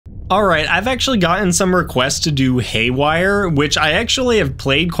Alright, I've actually gotten some requests to do Haywire, which I actually have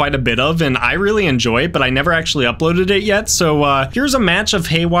played quite a bit of, and I really enjoy it, but I never actually uploaded it yet. So here's a match of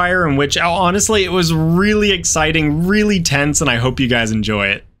Haywire in which, honestly, it was really exciting, really tense, and I hope you guys enjoy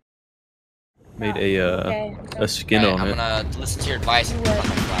it. Made a skin on it. I'm gonna listen to your advice and put on my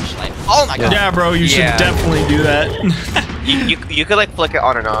flashlight. Oh my god! Yeah, bro, you should definitely do that. you could like flick it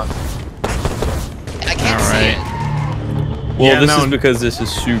on and off. I can't see it. Well, this is because this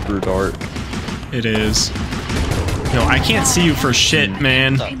is super dark. It is. No, I can't see you for shit,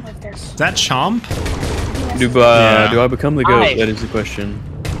 man. Is that Chomp? Do I become the goat? That is the question.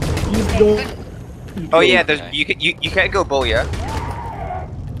 Oh yeah, you can't go bull, yeah?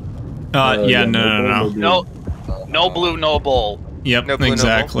 Yeah, no. No blue, no bull. Yep, no blue,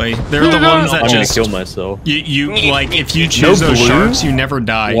 exactly. They're the ones that I'm just gonna kill myself. You like if you choose those sharks, you never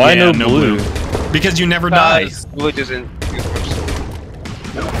die. Why yeah, no blue? Because you never die. Blue doesn't.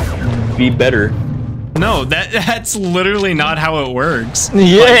 Be better. No, that's literally not how it works.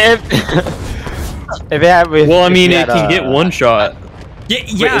 Yeah. Well, I mean, it can get one shot.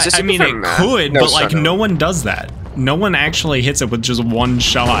 Yeah, I mean, it could, but like no one does that. No one actually hits it with just one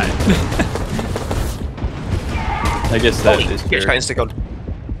shot. I guess that is fair.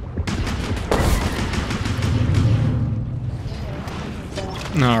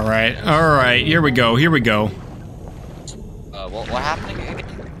 All right, here we go. What happened again?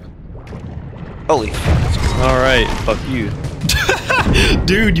 Holy. All right, fuck you.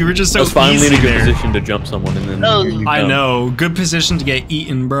 Dude, you were just so finally in a good there. position to jump someone, and then here you I come. know, good position to get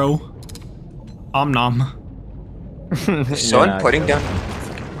eaten, bro. Om nom. Someone putting down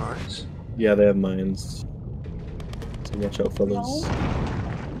fucking mines. Yeah, they have mines. So watch out, fellas.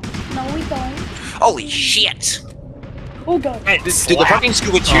 No, we don't. Holy shit! Oh god. Dude, the fucking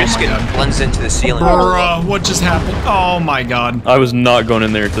scuba tear skin blends into the ceiling. Bruh, what just happened? Oh my god. I was not going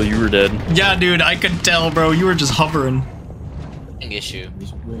in there until you were dead. Yeah, dude, I could tell, bro. You were just hovering. Issue.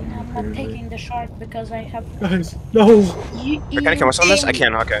 I'm not taking the shark because I have. Guys, no! Can I kill myself on this? I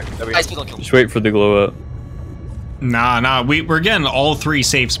can, okay. Guys, we don't kill. Just wait for the glow up. Nah, we're getting all 3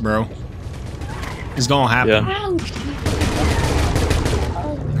 safes, bro. It's gonna happen. Yeah. Ouch.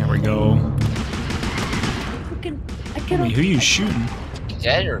 There we go. Wait, who are you shooting?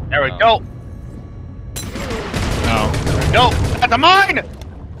 Dead or There we go. Oh. No, that's a mine.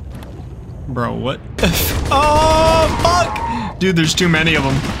 Bro, what? Oh, fuck! Dude, there's too many of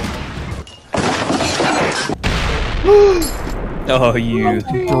them. Oh, you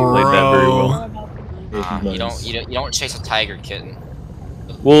played that very well. You don't chase a tiger, kitten.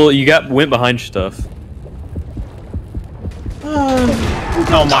 Well, you went behind stuff.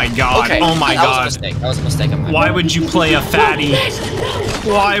 Oh my god, Okay, oh my god. That was a mistake. Why would you play a fatty?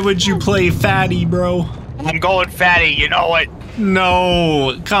 Why would you play fatty, bro? I'm going fatty, you know it.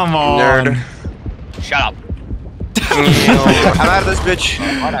 No, come on. Nerd. Shut up. I'm out of this bitch.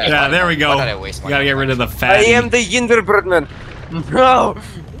 Yeah, there we go. Gotta get rid of the I fatty. am the Yinderbroodman. Bro!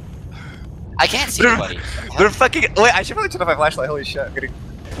 I can't see anybody. They're fucking. Wait, I should probably turn off my flashlight. Holy shit.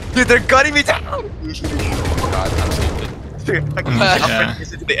 Dude, they're gunning me down! Oh god, I'm stupid. Dude, fucking Yeah.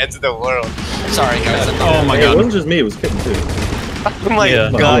 to the ends of the world. Sorry, guys. Oh my Hey, it god. wasn't just me, it was Kitten too. Oh my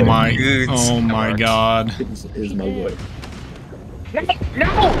god. Oh my god. Kitten is my boy.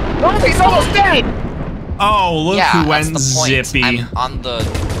 No, he's almost dead. Oh, look Yeah, who went that's the point. zippy. I'm on the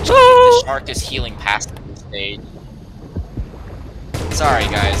shark is healing past the stage. Sorry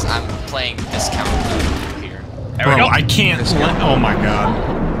guys, I'm playing discount here. Bro, I can't let. Oh my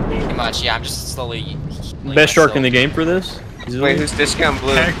god. Pretty much, yeah, I'm just slowly healing Best shark myself. in the game for this? Wait, who's discount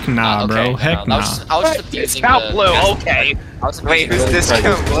blue? Heck nah, bro. Okay, Heck no, nah. I was just abusing Discount the blue, passive- okay. I was Wait, abusing who's the-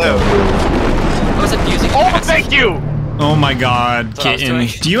 discount blue? I was abusing the Oh, passive- thank you. Oh my god, That's what I was Kitten. doing.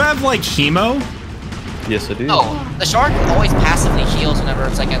 Do you have like hemo? Yes, I do. No, the shark always passively heals whenever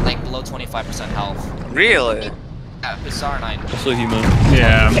it's like at like below 25% health. Really? Yeah, bizarre 9. Also human.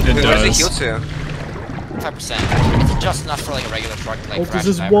 Yeah, it Wait, where's it heal does. to? 5%. It's just enough for like a regular shark to like crash this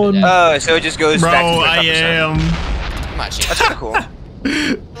is and die every one. day. Oh, so it just goes Bro, back to I 25%. am. Pretty much, yeah. That's kinda cool. I like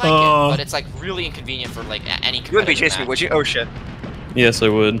it, but it's like really inconvenient for like any You wouldn't be competitive chasing me, match. would you? Oh shit. Yes, I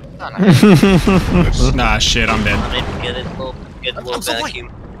would. No, no. Nah, shit, I'm dead. Get a little I'm so vacuum.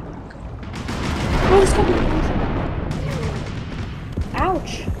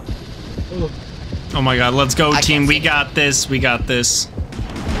 Ouch. Oh my god, let's go, I team. can't We see. got this. We got this.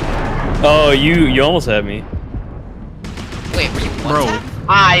 Oh, you almost had me. Wait, were you one Bro. tap?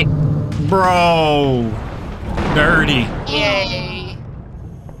 Hi. Bro. Dirty. Yay!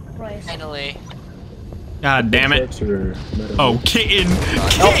 Christ. Finally. God damn it. Sharks are meta. Oh, Kitten.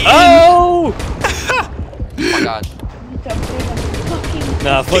 Kitten. Oh! Oh my god. Need to upgrade them fucking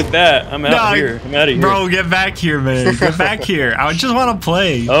Nah, fuck that. I'm out Nah, here. I'm out of here. Bro, get back here, man. Get back here. I just want to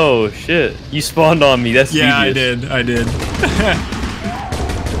play. Oh shit! You spawned on me. That's yeah, devious. I did.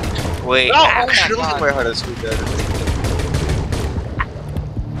 Wait, Oh, actually, my God. my heart is good.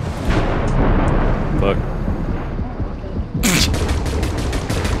 Fuck.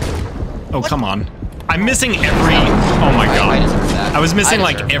 Oh, come on. I'm missing every... Oh my I god. deserve that. I was missing I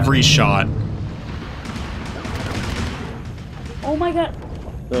like deserve every shot. Oh my god.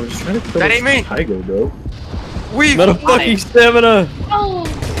 No, I'm just trying to kill That ain't me. Tygo, bro. Weave! Motherfucking stamina. Oh.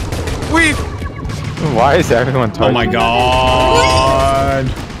 Weave! Why is everyone talking? Oh my god.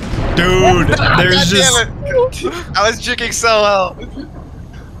 Dude, there's God just... damn it. I was jigging so well.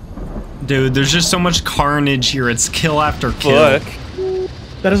 Dude, there's just so much carnage here. It's kill after kill. Fuck.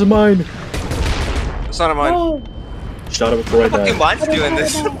 That is a mine. It's not a mine. Oh. Shot it before I Fucking died. mine's doing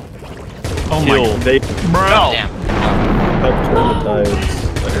this. Oh Kill. my... They Bro. Oh, damn. helped turn the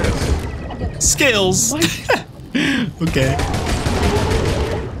tides. Skills. Okay.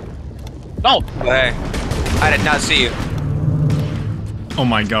 No. Hey, I did not see you. Oh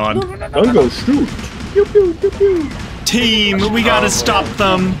my god. Don't go shoot. Pew, pew, pew, pew. Team, we gotta stop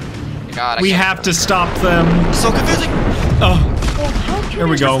them. God, I We can't- have to stop them. So confusing. Oh, Oh, how can there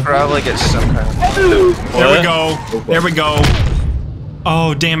we I- go. Probably get some kind of... There we go. There we go.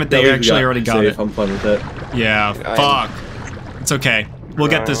 Oh, damn it. They Yeah, we actually already got safe. it. I'm fine with that. Yeah, fuck. It's okay. We'll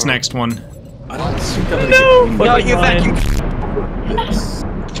get this next one. I don't think I'm gonna No, get you vacuum.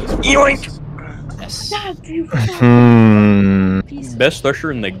 Yoink! Yes. God, you piece of- Best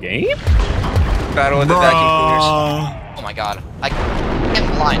thresher in the game? Battle with the vacuum Bruh. Oh my god. I am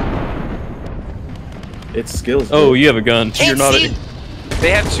blind. It's skills. Oh, bro. you have a gun. You're Can't not. see. cleaners.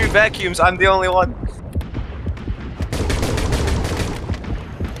 They have 2 vacuums, I'm the only one.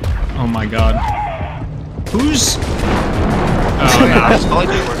 Oh my god. Who's... Oh, It's no. all I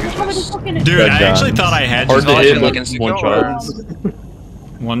do work How many is fucking- Dude, Good I actually guns. thought I had Hard you. to hit like with in one shot.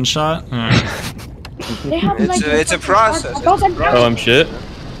 One shot? Alright. They have It's like a- it's a fucking process. shot It's a that doesn't process. Oh, I'm shit.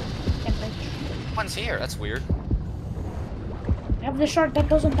 One's here. That's weird. I have the shark that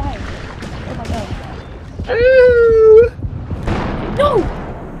doesn't die. Oh my god.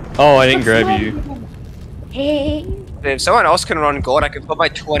 No! Oh, I didn't grab you. Hey. If someone else can run gold, I can put my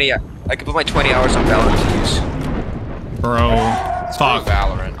 20 hours on Valorant to use. Bro. Fuck Fuck.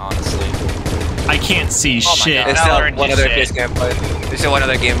 Valorant, honestly. I can't see Oh my shit. God. It's still Valorant one is other shit. PS game I played. There's still one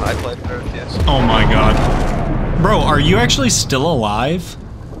other game I played for PS. Oh my god. Bro, are you actually still alive?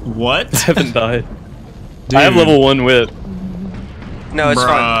 What? I haven't died. Dude. I have level 1 whip. No, it's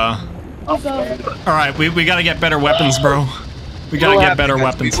fine. Bruh. Oh god. Alright, we gotta get better weapons, bro. We gotta We'll get have the better guns.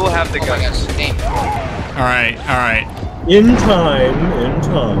 weapons. We will have the Oh my guns. gosh, game. Alright, alright. In time. In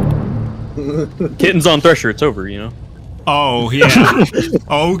time. Kittens on thresher. It's over, you know. Oh, yeah.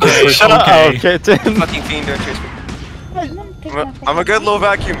 Okay, Shut up, okay. kitten. Fucking fiend, don't chase me. Take I'm a good low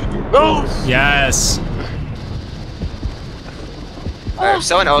vacuum. No. Yes. If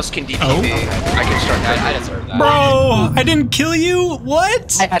someone else can DP Oh. me, I can start I that. deserve that. Bro, I didn't kill you?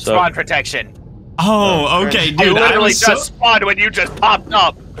 What? I had So- spawn protection. Oh, okay, I dude. I literally was so... just spawned when you just popped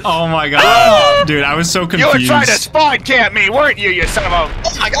up. Oh my god. Dude, I was so You confused. were trying to spawn camp me, weren't you, you son of a...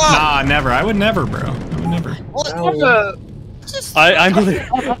 Oh my god! Nah, never. I would never, bro. I would never. I'm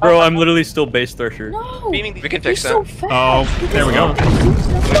literally, bro. I'm literally still base thresher. No! Beaming, we can He's fix so that. fast. Oh, there we go.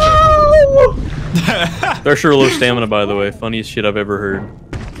 Thresher low stamina, by the way. Funniest shit I've ever heard.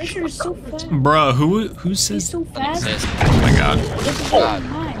 Fisher is so fast. Bro, who He's says... so fast. Exist. Oh my god. This is God.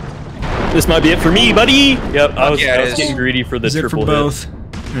 mine. This might be it for me, buddy. Yep, I was Yeah, it is. getting greedy for the Is it for triple both?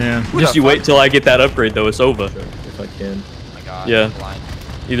 Yeah. hit. Just you wait till I get that upgrade, though. It's over. If I can. Oh my god. Yeah. I'm blind.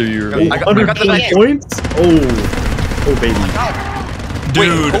 Either you're. I got the 120 vacuum. points? Oh. Oh, baby.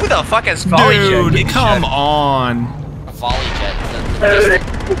 Dude. Wait, who the fuck has volley jet? Dude, come on. A volley jet.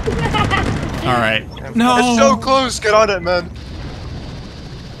 Alright. No. It's so close. Get on it, man.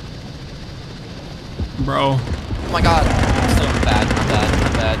 Bro. Oh my god. I'm so bad. I'm bad.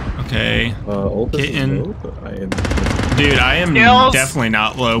 I'm bad. Okay. Ultis is Kitten. low, but I am. Dude, I am Skills. definitely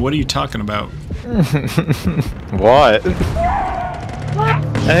not low. What are you talking about? What?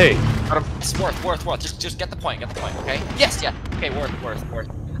 Hey, It's worth. Just get the point, okay? Yes, yeah. Okay, worth.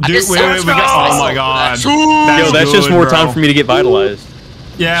 Dude, just wait, so we got... stressed. Oh my god. yo, that's just good, more bro. time for me to get vitalized.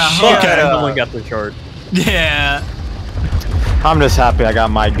 Yeah, Shut okay. up. Someone got the chart. Yeah. I'm just happy I got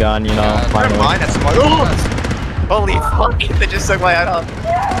my gun, you know. Yeah, Never finally. mind, that's smart. Holy fuck, they just took my head off.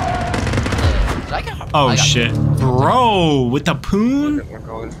 Did I get Oh I got- shit. Bro, with the poon? We're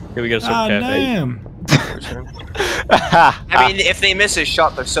going. Here we got a sub Ah, cafe. damn. I mean, if they miss a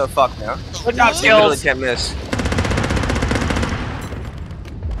shot, they're so fucked now. Good job, They literally skills. can't miss.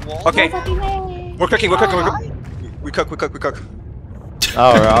 Wall? Okay. No fucking way. We're cooking. We cook.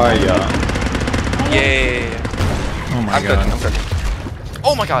 Oh, yeah. Yeah. Oh my I'm god. cooking.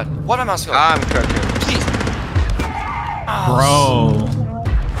 Oh my god. What am I supposed to I'm cooking. Please. Bro.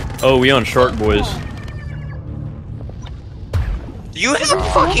 Oh, we on shark, boys. You have a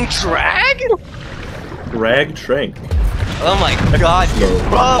fucking drag? Drag Trank. Oh my god.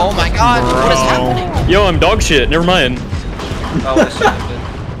 Oh my god. What is happening? Yo, I'm dog shit. Never mind. Oh, that's stupid.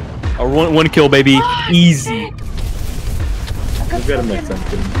 A one kill, baby. Easy. We've got him next time,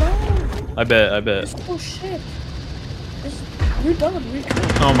 kid. I bet. Oh shit. We're done. We're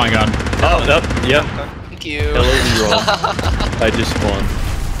good. Oh my god. Oh, yep. Thank you. Hello, Zero. I just spawned.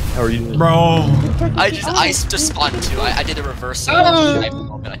 How are you doing? Bro. I just spawned too. I did a reverse.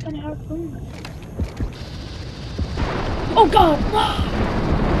 Oh god.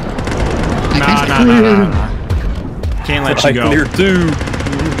 Nah. Can't let you go. Clear too.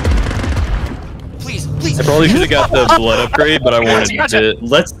 Please. I probably should have got the blood upgrade, but I wanted it.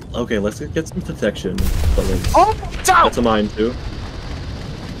 Let's get some protection. But like, that's a mine too.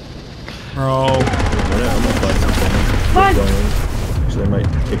 Bro. I'm gonna buy something. Fine. Actually, I might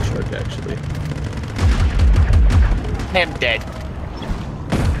take shark actually. I'm dead.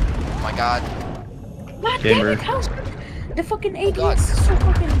 Oh my god. God damn Gamer. it, how's the fucking AD God. is so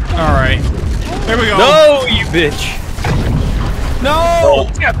fucking... Alright. There we go. No, you bitch. No!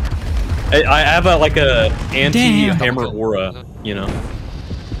 I have a anti-hammer Damn. aura, you know.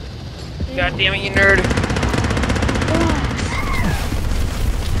 God damn it, you nerd.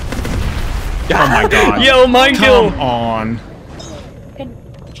 Oh my god. Yo, mine kill. Come on.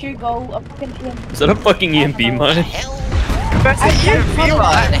 Here you go, up fucking him. Is that a fucking EMP mine? Hell. That's a huge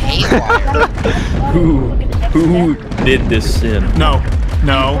That haywire. Who did this sin? No.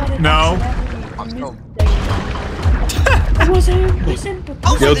 It was him, listen.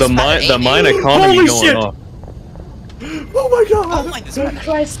 Yo, the mine economy going off. Oh my god! Oh my god.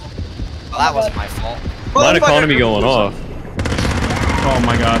 Christ. Well, that wasn't my fault. Mine economy going off. Oh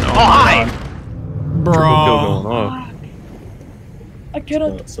my god. Oh hi. my god. Triple kill Bro. going off. I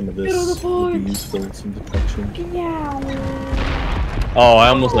cannot. Some of Get this on the will be point. useful, some protection. Yeah. Oh, I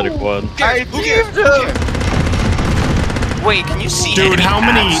almost had a quad. I believed him! Wait, can you see Dude, enemy how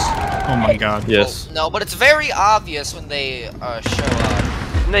many? paths? Oh my god. Yes. No, but it's very obvious when they show up.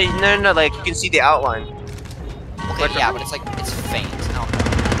 No, like, you can see the outline. Okay, yeah, but it's faint. I don't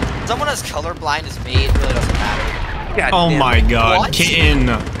know. Someone as colorblind as me, it really doesn't matter. God Oh damn my it. god. What? Kitten.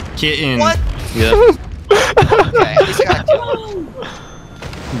 What? Yeah. Okay, at least I got a kill.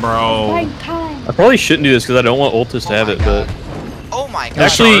 Bro. Right time. I probably shouldn't do this because I don't want Ultis to have it, but Oh my god.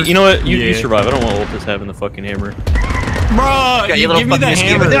 actually, you know what? You Yeah. survive. I don't want Ultis having the fucking hammer. Bro, Yeah, you little give me the fucking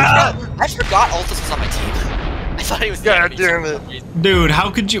hammer. I forgot Ultis was on my team. I thought he was the God enemy. damn it. Dude, how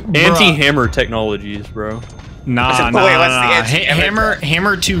could you? Bruh. Anti-hammer technologies, bro. Nah. Wait, what's the anti-hammer?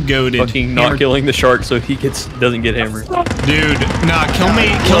 Hammer too goated. Fucking not Hammer- killing the shark so he doesn't get hammered. Dude, nah, kill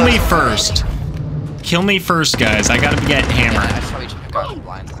me first. Kill me first, guys. I gotta get Yeah, I hammered. just probably got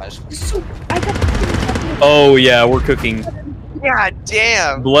blind. I just... So, I got. Oh yeah, we're cooking. God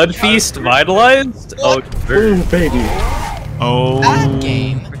damn. Blood feast vitalized. Oh, it's very- Ooh, baby. Oh. Bad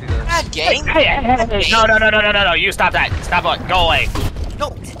game. Bad game. Hey. No, you stop that. Stop it. Go away. No.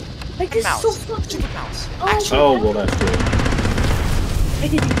 Like this Mouse. so fucking. Stupid mouse. Oh, well, that's good. I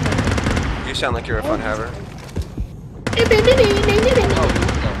didn't. You sound like you're a fun haver.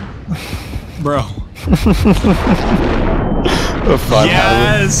 Bro. Fun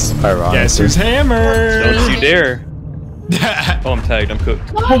Yes. Ironic. Guess who's hammered? Don't you dare. Oh, I'm tagged. I'm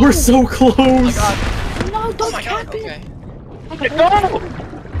cooked. Oh, we're so close. Oh my god. No, Oh don't my god. cap it. Okay.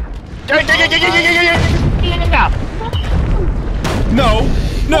 No.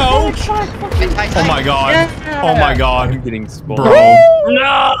 No. Oh my god. Oh my I'm god. getting spawned. Bro.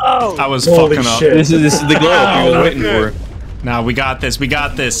 No! I was Holy fucking up. shit. This is the glow up I was waiting for. Nah, we got this. We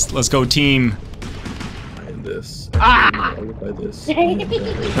got this. Let's go, team. Buy this. Ah! I'll buy this.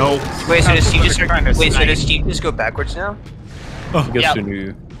 No. Wait, so does Steve just Trying to snipe. go backwards now? Guess Yep. who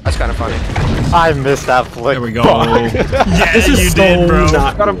knew? That's kind of funny. I missed that flick. There we go. Fuck. Yeah, This is you so did, bro.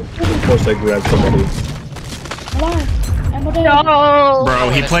 not cool. Of course, I grabbed somebody. Bro,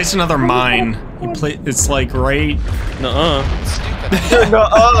 he placed another mine. It's like right. Nuh-uh.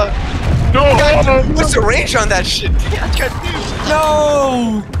 God, what's the range on that shit?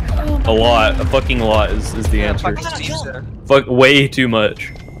 No. A lot. A fucking lot is the answer. Fucking Steve's there. Fuck, way too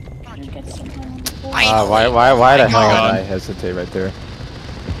much. Why the hell God. did I hesitate right there?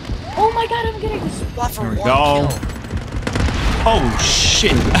 Oh my god, I'm getting this. For There we one go. kill. Oh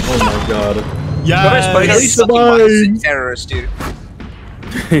shit. Oh my god. Yes. Terrorist, dude.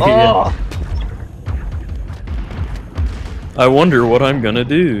 Oh. I wonder what I'm gonna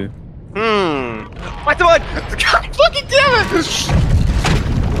do. What the one? God fucking damn it!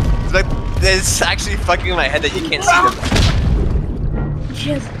 It's like, it's actually fucking in my head that you can't see them.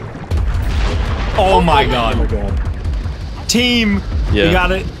 Yes. Oh my god. Oh my god. Team, Yeah. we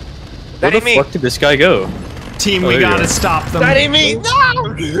got it. Where That the ain't me. fuck did this guy go? Team, Oh, we there you gotta are. stop them. That ain't me! No!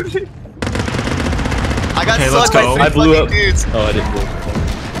 I got Okay, slugged let's by go. three I blew fucking up. dudes. Oh, I didn't blow up.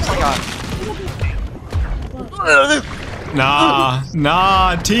 Oh my god.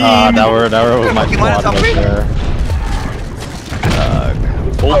 Nah, team. that were with my You wanna quad tell right me? there.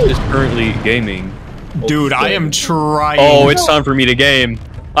 Ult is currently gaming. Dude, I am trying. Oh, it's time for me to game.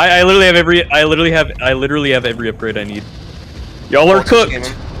 I literally have every upgrade I need. Y'all are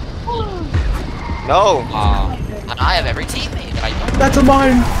cooked. No. And I have every teammate that I don't. That's a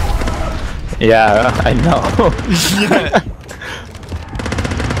mine! Yeah, I know. Yeah.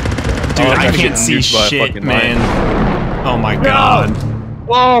 Dude, Oh, I I'm can't getting see nuked by a shit, fucking man. Oh my god.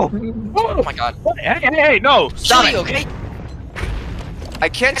 Whoa! Oh my god. Hey, no! Stop Shitty, it! okay? I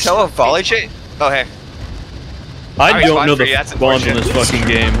can't tell if volley shit. Oh, hey. I Alright, don't fine know for the you, that's spawns in unfortunate. this fucking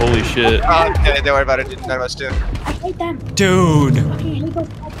game. Holy shit. Okay, don't worry about it. None of us do. I hate them. Dude. Fucking hate those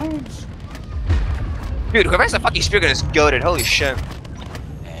bad turns. Dude, whoever has the fucking spear gun is goated. Holy shit.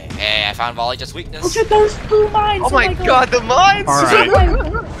 Hey, I found volley just weakness. Look at those blue mines. Oh my god, the mines! Alright.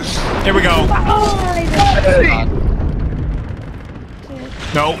 Here we go.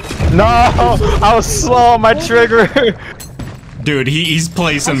 No. No, I was slow on my trigger. Dude, he's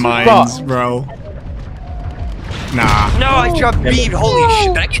placing mines, bro. Nah. No, I dropped beam. Holy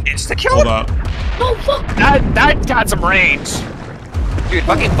shit. Did I get insta-kill? Hold up. No, fuck. That got some range. Dude,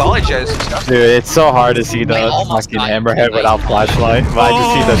 fucking volley jet is stuff. Dude, it's so hard to see the I almost fucking died. hammerhead without flashlight, but I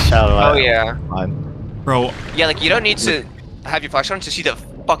can see the shadow. Oh, yeah. Bro. Yeah, like, you don't need to have your flashlight on to see the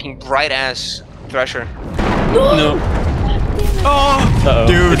fucking bright-ass thresher. No. Oh, Uh-oh.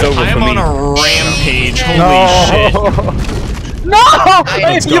 dude, It's over I am for on me. a rampage. Holy No! shit. No!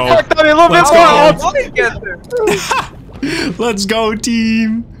 Let's You go. fucked up a little Let's bit more. Let's go,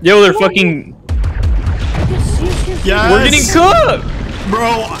 team. Yo, they're fucking. Yes. We're getting cooked!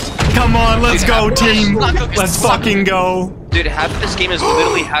 Bro, come on, let's go, team. Let's fucking go. Dude, half of this game is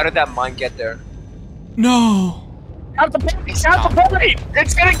literally how did that mine get there? No. Out the point! Out the point!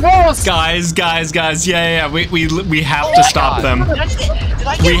 It's getting close! Guys, yeah, we have to stop them.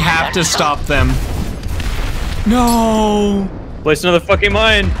 We have to stop them. No. Place another fucking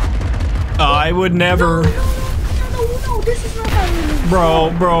mine. I would never. No, this is not how we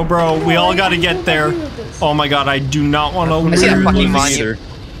lose. Bro, we all gotta get there. Oh my god, I do not want to I lose. see that fucking mine Either.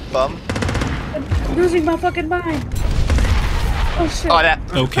 bum. I'm losing my fucking mind. Oh shit. Oh, that.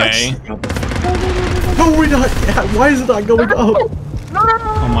 Okay. No, we're not. Why is it not going up?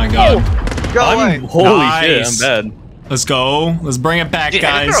 Oh my god. Go away. Holy Nice. shit, I'm bad. Let's go. Let's bring it back, Dude,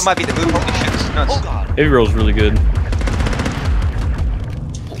 Heavy Girl guys. might be the move. Holy shit, this is nuts. Oh god. Heavy Girl's really good.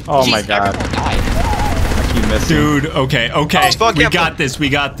 Oh my Jeez, god. everyone died. I keep missing. Dude, okay. spawn We camp. got this.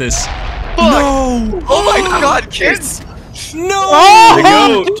 Fuck. No. Oh my god, kids! No. The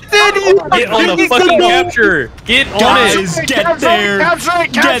goat! Get on the fucking capture! Get on Guys, it! get there.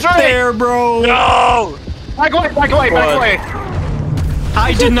 Get there, bro. No! Back away!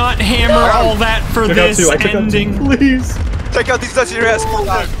 I did not hammer all that for Took out this two. I took out two. ending. Please. Take out these nuts in your ass. Oh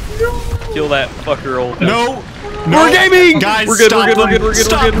god. Kill that fucker old. No. We're gaming! Guys, We're good, stop we're good, them. we're good, we're good,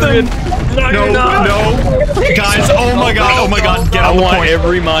 Stop we're good, we're them. good. No. Guys, oh my god, get I on the want point.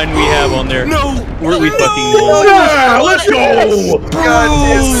 every mine we have on there. No. We fucking Yeah, let's go. God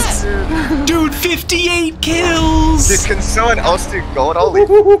damn it, Dude, 58 kills. dude. Can someone else do gold? Holy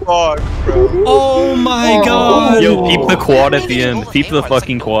fuck, bro. Oh my god. Yo, keep the quad at the end. Keep the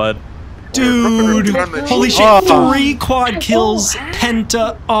fucking quad. Dude. Holy shit, 3 quad kills.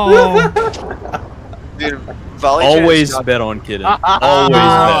 Penta. Oh. Dude, volley Always jet is bet on Kitten. Always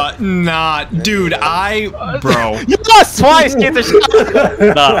bet. Nah, dude, bro. You lost twice, Kitten.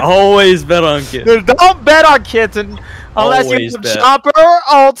 Nah, always bet on Kitten. Don't bet on Kitten unless Always you bet. Chopper or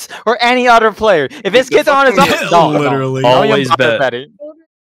Alt or any other player. If it's Kitten on his own, don't. Literally. Always Don't bet. betting.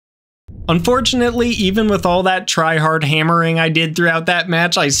 Unfortunately, even with all that try-hard hammering I did throughout that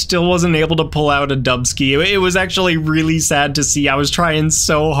match, I still wasn't able to pull out a dubski. It was actually really sad to see. I was trying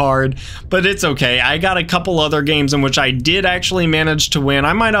so hard, but it's okay. I got a couple other games in which I did actually manage to win.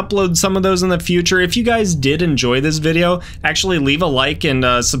 I might upload some of those in the future. If you guys did enjoy this video, actually leave a like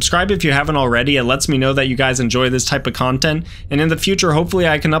and subscribe if you haven't already. It lets me know that you guys enjoy this type of content, and in the future, hopefully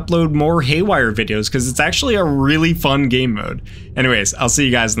I can upload more Haywire videos because it's actually a really fun game mode. Anyways, I'll see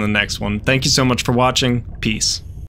you guys in the next one. Thank you so much for watching. Peace.